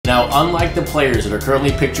unlike the players that are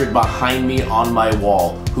currently pictured behind me on my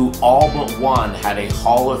wall, who all but one had a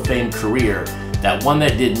Hall of Fame career, that one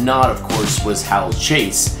that did not, of course, was Hal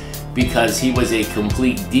Chase, because he was a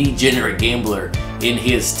complete degenerate gambler in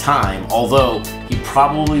his time, although he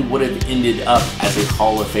probably would have ended up as a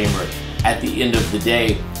Hall of Famer at the end of the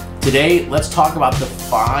day. Today, let's talk about the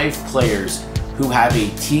 5 players who have a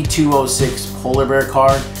T206 Polar Bear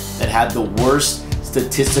card that had the worst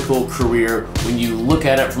statistical career when you look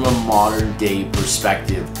at it from a modern day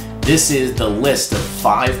perspective. This is the list of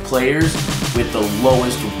 5 players with the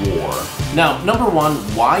lowest WAR. Now, number 1,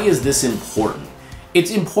 why is this important?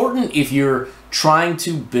 It's important if you're trying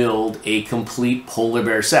to build a complete Polar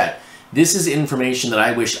Bear set. This is information that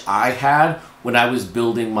I wish I had when I was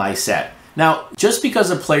building my set. Now, just because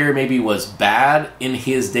a player maybe was bad in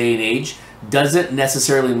his day and age doesn't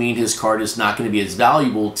necessarily mean his card is not going to be as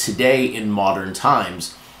valuable today in modern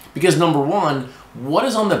times. Because number 1, what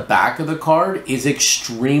is on the back of the card is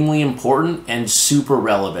extremely important and super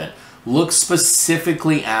relevant. Look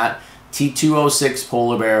specifically at T206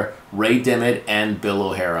 Polar Bear, Ray Dimmitt, and Bill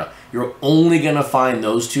O'Hara. You're only going to find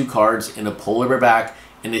those 2 cards in a Polar Bear back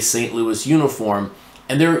in a St. Louis uniform,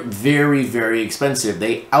 and they're very, very expensive.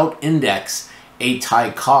 They out-index a Ty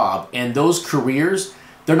Cobb, and those careers,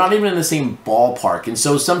 they're not even in the same ballpark. And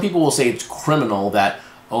so some people will say it's criminal that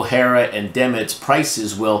O'Hara and Dimmitt's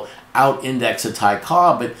prices will out-index a Ty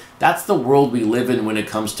Cobb, but that's the world we live in when it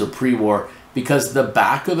comes to pre-war, because the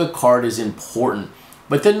back of the card is important.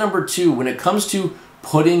 But then number 2, when it comes to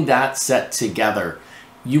putting that set together,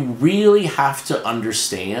 you really have to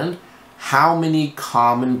understand how many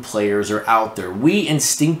common players are out there. We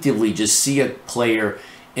instinctively just see a player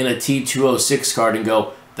in a T206 card and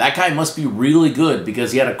go, that guy must be really good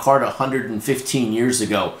because he had a card 115 years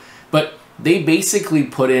ago. But they basically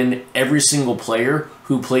put in every single player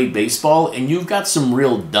who played baseball, and you've got some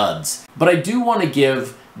real duds. But I do want to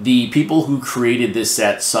give the people who created this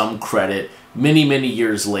set some credit many, many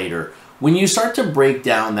years later. When you start to break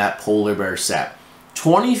down that Polar Bear set,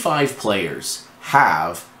 25 players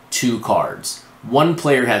have 2 cards. 1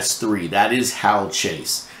 player has 3. That is Hal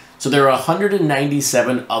Chase. So there are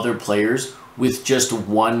 197 other players with just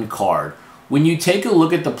 1 card. When you take a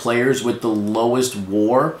look at the players with the lowest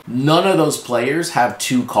WAR, none of those players have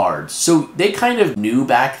 2 cards. So they kind of knew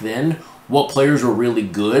back then what players were really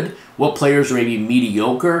good, what players were maybe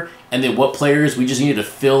mediocre, and then what players we just needed to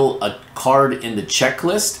fill a card in the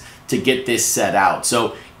checklist to get this set out.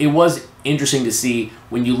 So it was interesting to see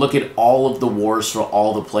when you look at all of the WARs for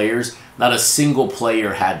all the players, not a single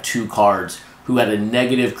player had 2 cards who had a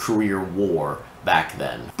negative career WAR back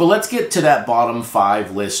then. But let's get to that bottom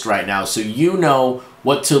 5 list right now so you know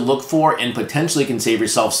what to look for and potentially can save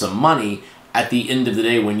yourself some money at the end of the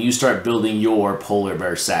day when you start building your Polar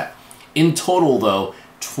Bear set. In total though,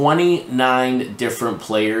 29 different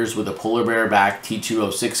players with a Polar Bear back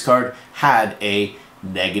T206 card had a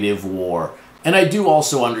negative WAR. And I do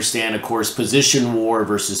also understand, of course, position WAR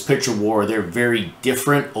versus picture WAR, they're very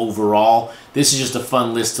different overall. This is just a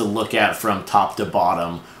fun list to look at from top to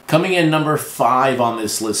bottom. Coming in number 5 on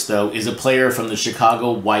this list, though, is a player from the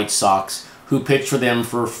Chicago White Sox who pitched for them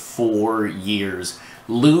for 4 years.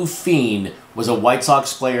 Lou Fiene was a White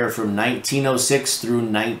Sox player from 1906 through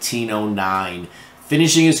 1909,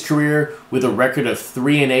 finishing his career with a record of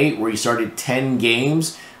 3-8 where he started 10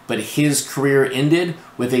 games, but his career ended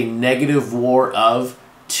with a negative WAR of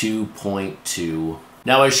 2.2.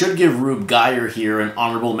 Now I should give Rube here an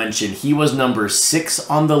honorable mention. He was number 6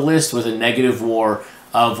 on the list with a negative WAR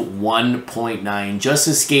of 1.9, just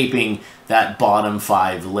escaping that bottom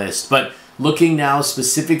 5 list. But looking now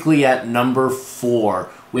specifically at number 4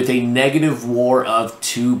 with a negative WAR of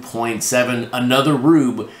 2.7, another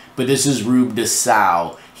Rube, but this is Rube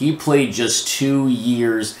DeSau. He played just 2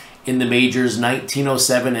 years in the majors,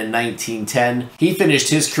 1907 and 1910. He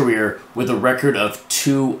finished his career with a record of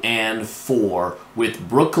 2-4 with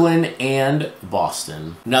Brooklyn and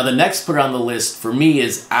Boston. Now the next player on the list for me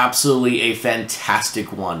is absolutely a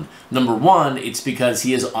fantastic one. Number 1, it's because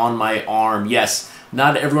he is on my arm. Yes,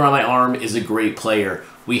 not everyone on my arm is a great player.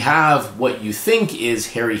 We have what you think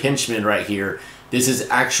is Harry Hinchman right here. This is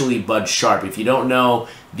actually Bud Sharpe. If you don't know,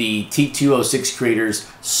 the T206 creators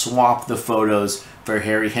swapped the photos for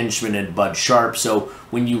Harry Hinchman and Bud Sharpe. So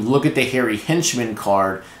when you look at the Harry Hinchman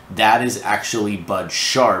card, that is actually Bud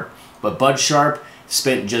Sharpe. But Bud Sharpe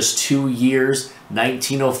spent just 2 years,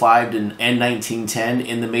 1905 and 1910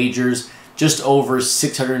 in the majors, just over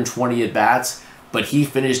 620 at-bats, but he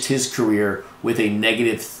finished his career with a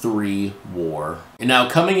 -3 WAR. And now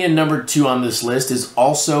coming in number 2 on this list is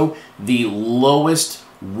also the lowest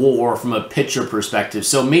WAR from a pitcher perspective.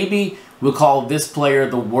 So maybe We'll call this player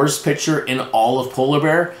the worst pitcher in all of Polar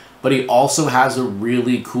Bear, but he also has a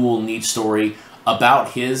really cool, neat story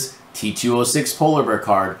about his T206 Polar Bear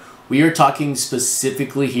card. We are talking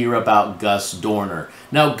specifically here about Gus Dorner.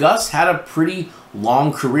 Now, Gus had a pretty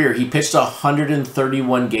long career. He pitched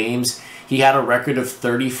 131 games. He had a record of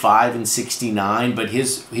 35 and 69, but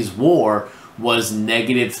his WAR was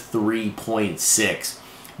negative 3.6.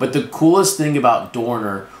 But the coolest thing about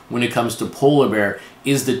Dorner when it comes to Polar Bear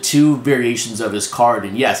is the two variations of his card.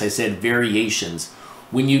 And yes, I said variations.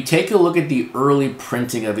 When you take a look at the early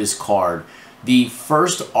printing of his card, the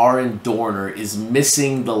first R in Dorner is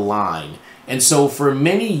missing the line. And so for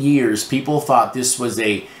many years, people thought this was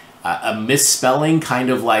a misspelling, kind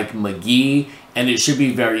of like McGee, and it should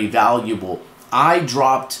be very valuable. I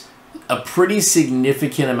dropped a pretty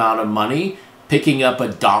significant amount of money picking up a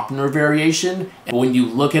Doppler variation. And when you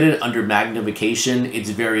look at it under magnification, it's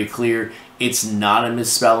very clear it's not a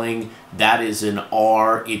misspelling. That is an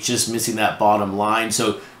R. It's just missing that bottom line.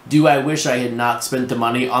 So do I wish I had not spent the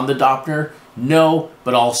money on the Doppler? No,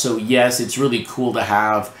 but also yes, it's really cool to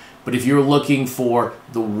have. But if you're looking for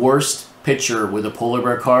the worst pitcher with a Polar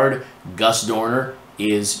Bear card, Gus Dorner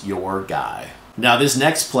is your guy. Now this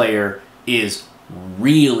next player is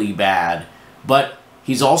really bad, but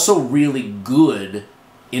he's also really good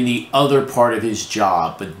in the other part of his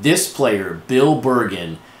job. But this player, Bill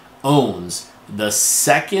Bergen, owns the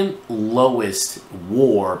second lowest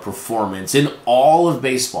WAR performance in all of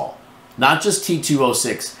baseball. Not just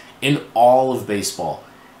T206, in all of baseball.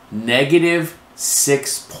 Negative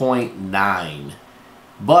 6.9.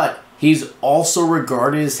 But he's also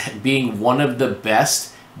regarded as being one of the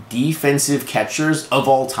best defensive catchers of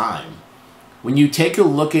all time. When you take a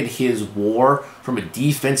look at his WAR from a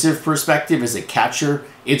defensive perspective as a catcher,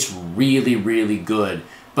 it's really, really good.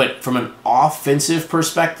 But from an offensive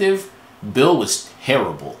perspective, Bill was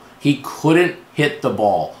terrible. He couldn't hit the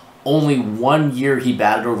ball. Only one year he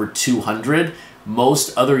batted over 200.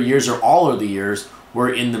 Most other years, or all of the years,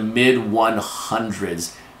 were in the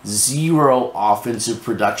mid-100s. Zero offensive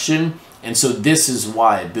production. And so this is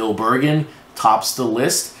why Bill Bergen tops the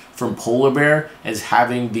list from Polar Bear as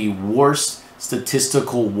having the worst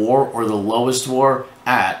statistical WAR, or the lowest WAR,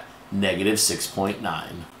 at negative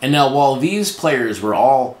 6.9. And now while these players were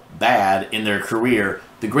all bad in their career,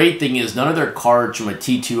 the great thing is none of their cards from a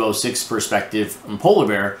T206 perspective from Polar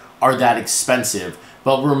Bear are that expensive.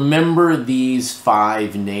 But remember these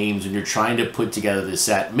 5 names when you're trying to put together this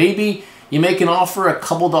set. Maybe you make an offer a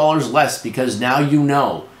couple dollars less because now you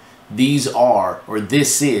know these are, or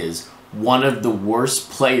this is, one of the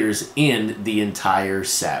worst players in the entire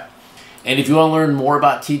set. And if you want to learn more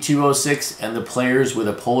about T206 and the players with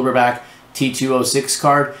a Polar Bear back T206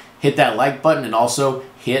 card, hit that like button and also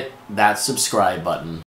hit that subscribe button.